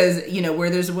 Because,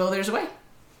 where there's a will, there's a way.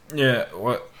 Yeah,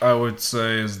 what I would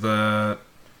say is that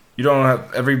you don't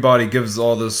have, everybody gives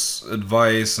all this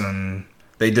advice and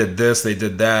they did this, they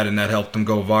did that, and that helped them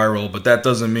go viral, but that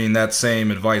doesn't mean that same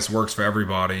advice works for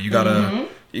everybody. You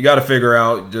gotta figure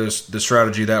out just the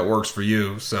strategy that works for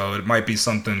you. So it might be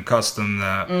something custom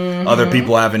that other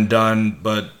people haven't done,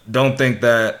 but don't think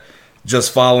that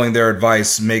just following their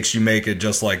advice makes you make it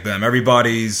just like them.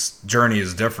 Everybody's journey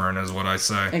is different, is what I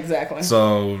say. Exactly.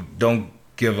 So don't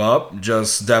give up.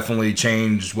 Just definitely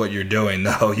change what you're doing,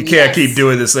 though. You can't keep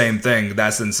doing the same thing.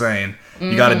 That's insane.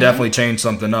 You got to definitely change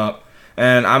something up.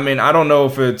 And I mean, I don't know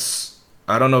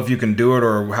if you can do it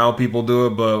or how people do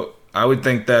it, but I would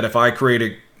think that if I create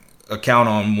an account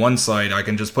on one site, I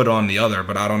can just put it on the other,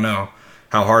 but I don't know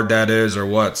how hard that is or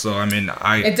what. So I mean,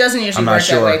 it doesn't usually I'm not work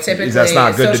sure. that way. Typically, that's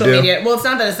not good social to do. media. Well, it's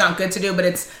not that it's not good to do, but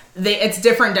it's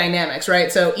different dynamics,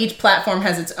 right? So each platform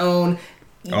has its own,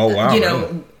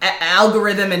 really?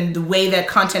 algorithm and the way that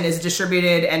content is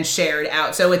distributed and shared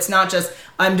out. So it's not just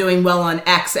I'm doing well on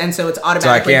X, and so it's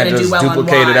automatically going to do well on Y. So I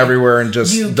can't just duplicate it everywhere and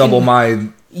just double my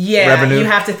revenue. You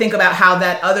have to think about how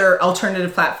that other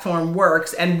alternative platform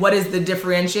works and what is the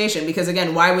differentiation. Because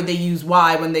again, why would they use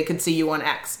Y when they could see you on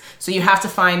X? So you have to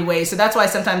find ways. So that's why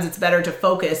sometimes it's better to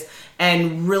focus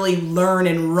and really learn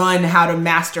and run how to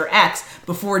master X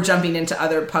before jumping into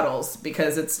other puddles,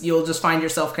 because you'll just find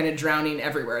yourself kind of drowning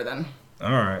everywhere then.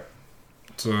 All right.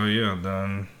 So yeah,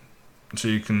 then so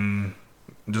you can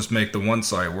just make the one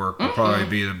site work would probably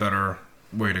be the better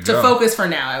way to go. To focus for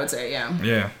now, I would say, yeah.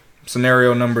 Yeah.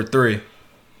 Scenario number 3.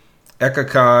 Eka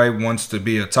Kai wants to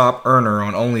be a top earner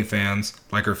on OnlyFans,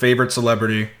 like her favorite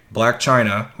celebrity, Black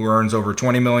China, who earns over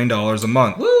 $20 million a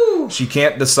month. Woo! She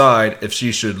can't decide if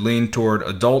she should lean toward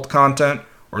adult content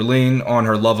or lean on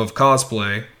her love of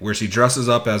cosplay, where she dresses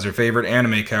up as her favorite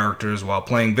anime characters while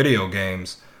playing video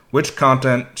games. Which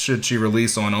content should she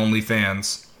release on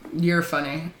OnlyFans? You're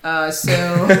funny.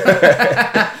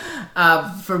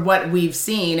 For what we've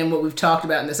seen and what we've talked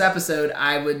about in this episode,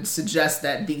 I would suggest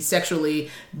that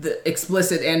the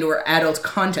explicit and or adult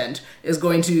content is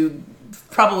going to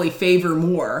probably favor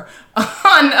more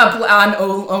on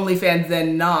OnlyFans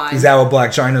than not. Is that what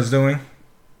Black China's doing?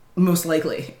 Most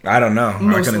likely. I don't know.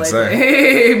 Most I couldn't likely.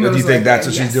 say. Most Do you think that's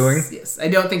what likely. she's doing? Yes. I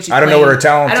don't think she's I don't know what her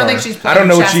talents are. I don't think she's playing I don't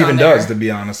know what chess she even on there. does, to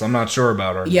be honest. I'm not sure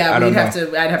about her. Yeah, I'd have to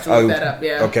look that up,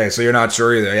 yeah. Okay, so you're not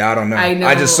sure either. Yeah, I don't know. I know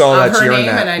I just saw that her she name, earned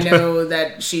that. and I know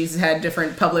that she's had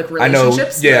different public I know,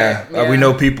 relationships. yeah. but, We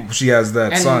know people, she has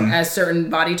that and son. has certain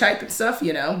body type and stuff,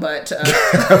 but... So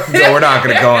we're not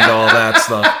going to go into all that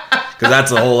stuff, because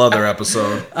that's a whole other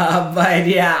episode. But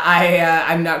yeah,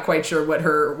 I'm not quite sure what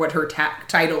her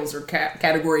titles or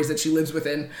categories that she lives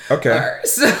within Okay. are.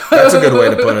 So. That's a good way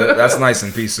to put it. That's nice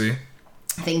and PC.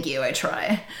 Thank you, I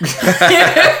try.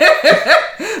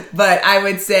 But I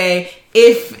would say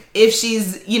if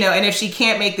she's, and if she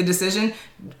can't make the decision,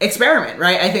 experiment,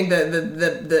 right? I think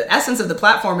the essence of the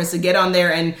platform is to get on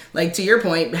there and, like, to your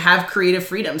point, have creative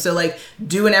freedom. So, like,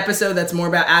 do an episode that's more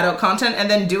about adult content, and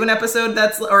then do an episode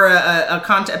that's, or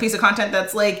a piece of content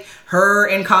that's like her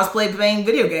in cosplay playing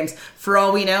video games. For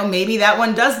all we know, maybe that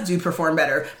one does perform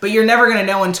better, but you're never going to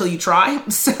know until you try.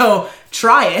 So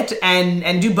try it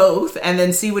and do both, and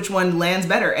then see which one lands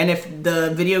better. And if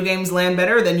the video games land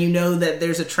better, then you know that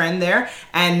there's a trend there.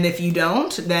 And if you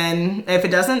don't, then if it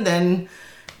doesn't, then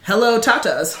hello,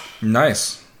 tatas.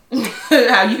 Nice.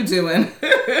 How you doing?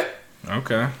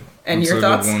 Okay. And That's your a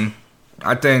thoughts? Good one.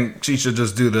 I think she should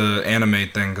just do the anime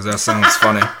thing, because that sounds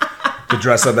funny. To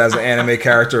dress up as an anime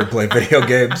character and play video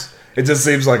games. It just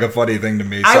seems like a funny thing to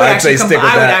me. So I'd say stick with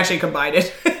that. I would actually combine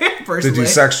it. Personally. To do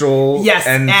sexual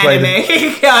and play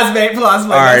anime, cosplay, plus. All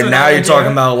right, now you're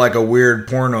talking about like a weird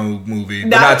porno movie.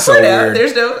 Not so weird.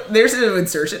 There's no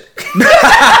insertion.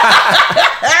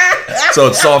 So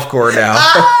it's softcore now.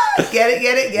 Get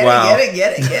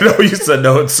it. No, you said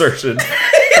no insertion.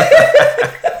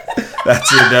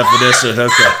 That's your definition.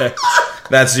 Okay.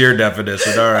 That's your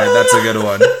definition. All right, that's a good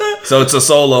one. So it's a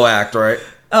solo act, right?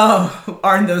 Oh,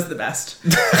 aren't those the best?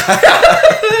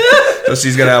 So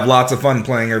she's going to have lots of fun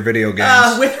playing her video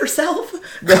games. With herself?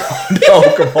 No,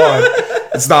 come on.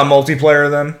 It's not multiplayer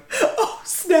then? Oh,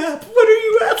 snap. What are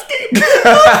you asking?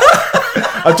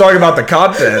 I'm talking about the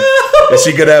content. Is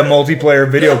she going to have multiplayer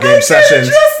video game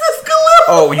sessions?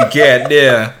 Oh, you can't,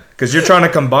 yeah. Because you're trying to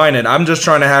combine it. I'm just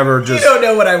trying to have her just... You don't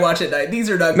know what I watch at night. These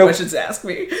are not questions to ask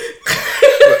me.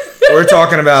 We're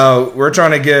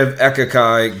trying to give Eka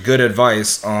Kai good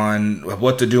advice on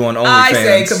what to do on OnlyFans. I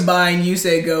say combine, you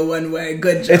say go one way.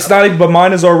 Good job. It's not even, but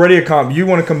mine is already a comp. You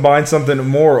want to combine something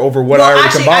more over what I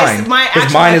already combined.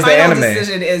 Because mine is the anime. My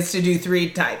decision is to do 3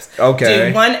 types.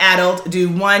 Okay. Do one adult, do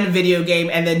one video game,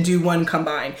 and then do one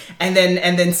combine. And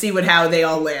then see how they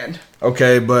all land.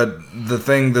 Okay, but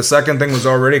the second thing was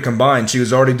already combined. She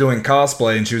was already doing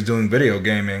cosplay and she was doing video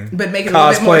gaming. But make it a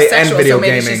little bit more cosplay sexual, and video so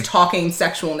maybe gaming. she's talking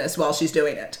sexualness while she's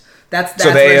doing it. That's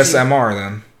so the ASMR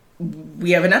then.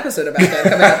 We have an episode about that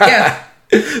coming up. Yeah.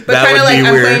 But That kind of would like be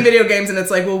I'm weird. playing video games and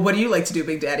it's like, well, what do you like to do,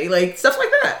 Big Daddy? Like stuff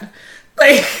like that.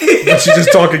 Like, But she's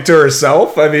just talking to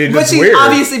herself. I mean, but it's she weird.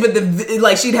 obviously,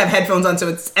 but she'd have headphones on, so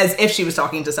it's as if she was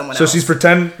talking to someone So else. she's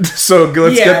pretend. So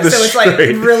let's get this so it's straight.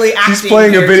 like really acting. She's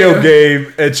playing a here, video too.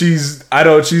 game, and she's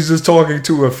just talking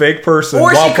to a fake person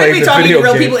Or while she could playing be the talking video to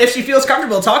real game. people if she feels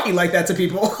comfortable talking like that to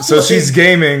people. So she's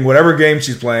gaming whatever game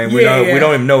she's playing. We Yeah.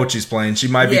 don't even know what she's playing. She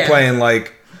might be Yeah. playing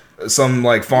like some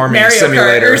like farming Mario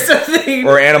simulator Kart or something.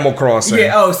 or Animal Crossing.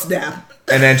 Yeah. Oh snap.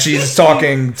 And then she's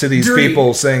talking to these Dirty.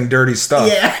 people saying dirty stuff.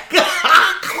 Yeah.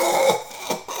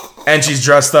 And she's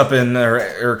dressed up in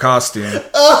her costume.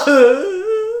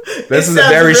 This is a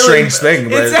very strange thing.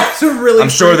 But it sounds really I'm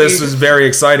sure this freaky is very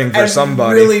exciting for and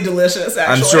somebody. really delicious,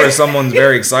 actually. I'm sure someone's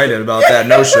very excited about that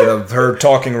notion of her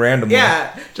talking randomly.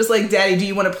 Yeah, just like, Daddy, do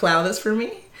you want to plow this for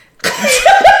me?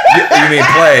 You mean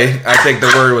play? I think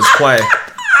the word was play.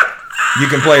 You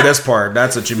can play this part.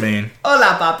 That's what you mean.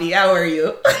 Hola, papi. How are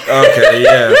you? Okay,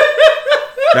 yeah.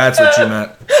 That's what you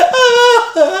meant.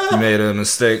 You made a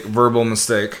mistake, verbal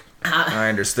mistake. I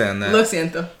understand that. Lo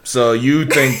siento. So you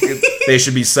think they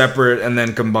should be separate and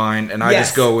then combined, and I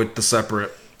just go with the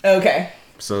separate. Okay.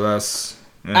 So that's...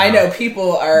 I know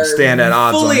people are stand at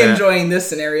odds fully on that. enjoying this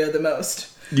scenario the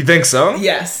most. You think so?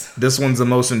 Yes. This one's the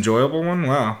most enjoyable one?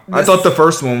 Wow. I thought the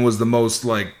first one was the most,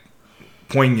 like,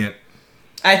 poignant.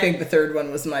 I think the third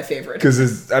one was my favorite.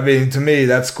 Because, to me,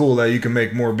 that's cool that you can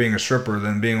make more being a stripper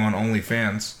than being on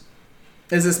OnlyFans.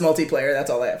 Is this multiplayer? That's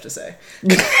all I have to say.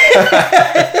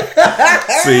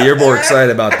 See, you're more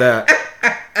excited about that.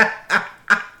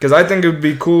 Because I think it would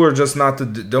be cooler just not to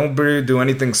don't do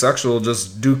anything sexual,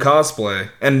 just do cosplay.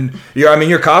 And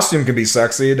your costume can be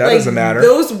sexy. That doesn't matter.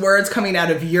 Those words coming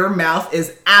out of your mouth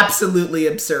is absolutely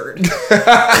absurd.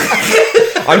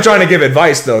 I'm trying to give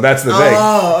advice, though. That's the thing.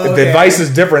 Oh, okay. The advice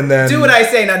is different than... Do what I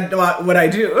say, not what I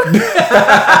do.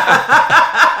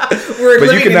 We're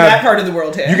living in that part of the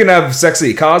world here. You can have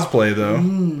sexy cosplay,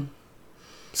 though.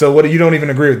 So what? You don't even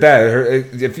agree with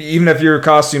that? Even if your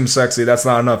costume's sexy, that's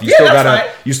not enough. You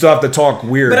still have to talk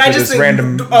weird. But I just think,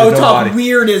 random. Talk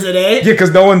weird, is it? Eh? Yeah,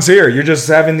 because no one's here. You're just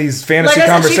having these fantasy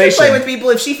conversations. She can play with people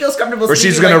if she feels comfortable. Or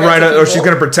she's gonna or she's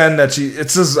gonna pretend that she.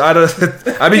 It's just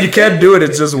you can't do it.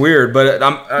 It's just weird. But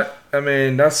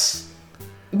that's.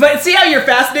 But see how you're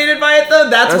fascinated by it, though?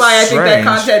 That's why I think that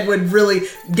content would really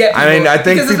get people. I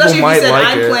think because people especially if might you said, like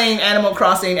I'm it. playing Animal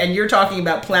Crossing and you're talking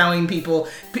about plowing people,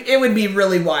 it would be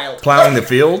really wild. Plowing the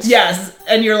fields? Yes.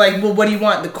 And you're like, well, what do you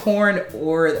want, the corn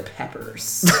or the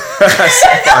peppers? oh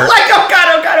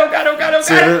God.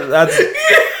 See,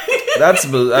 that's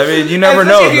you never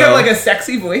know, if you though. have, a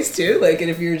sexy voice, too. And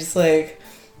if you're just like...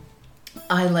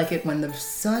 I like it when the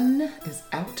sun is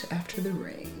out after the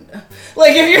rain.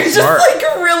 If you're just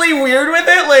really weird with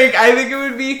it, I think it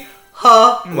would be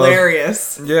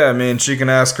hilarious. Well, yeah, she can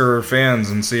ask her fans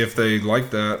and see if they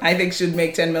like that. I think she'd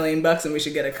make $10 million and we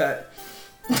should get a cut.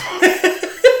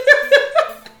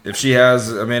 If she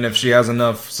has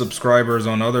enough subscribers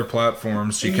on other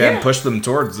platforms, she can push them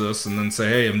towards this and then say,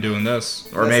 hey, I'm doing this.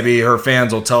 Or maybe her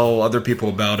fans will tell other people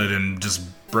about it and just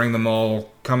bring them all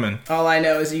coming. All I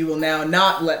know is you will now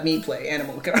not let me play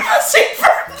Animal Crossing for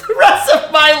the rest of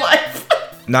my life.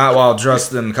 Not while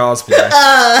dressed in cosplay.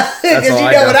 Because you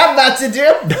know what I'm about to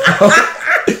do.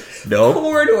 Nope.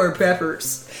 Corn or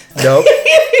peppers. Nope.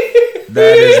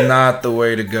 That is not the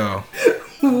way to go.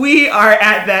 We are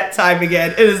at that time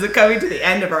again. It is coming to the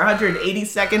end of our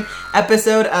 182nd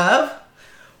episode of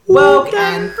Woke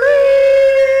and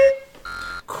Free.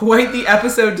 Quite the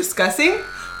episode discussing,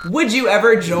 would you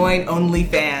ever join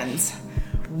OnlyFans?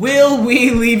 Will we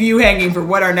leave you hanging for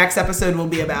what our next episode will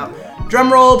be about?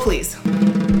 Drum roll, please.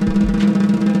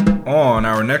 On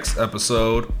our next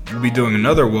episode, we'll be doing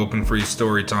another Woke and Free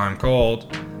story time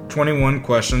called 21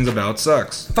 Questions About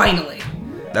Sex. Finally.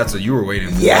 That's what you were waiting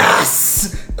for.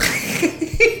 Yes!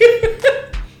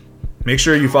 Make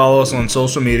sure you follow us on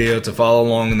social media to follow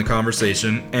along in the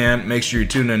conversation, and make sure you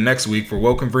tune in next week for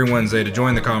Woke and Free Wednesday to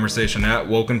join the conversation at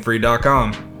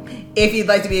wokenfree.com. If you'd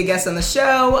like to be a guest on the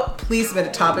show, please submit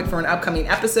a topic for an upcoming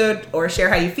episode or share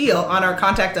how you feel on our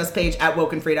Contact Us page at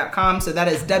wokenfree.com. So that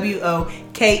is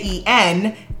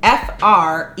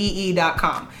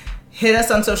WOKENFREE.com. Hit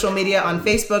us on social media on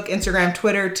Facebook, Instagram,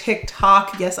 Twitter,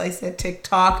 TikTok. Yes, I said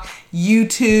TikTok.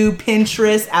 YouTube,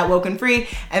 Pinterest at Woke and Free.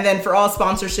 And then for all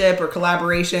sponsorship or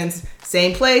collaborations,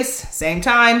 same place, same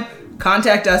time.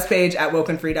 Contact Us page at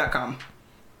wokenfree.com.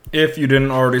 If you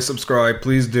didn't already subscribe,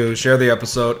 please do. Share the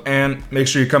episode, and make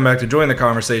sure you come back to join the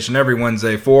conversation every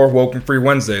Wednesday for Woke and Free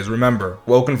Wednesdays. Remember,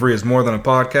 Woke and Free is more than a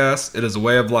podcast. It is a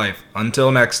way of life. Until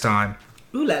next time.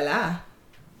 Ooh la la.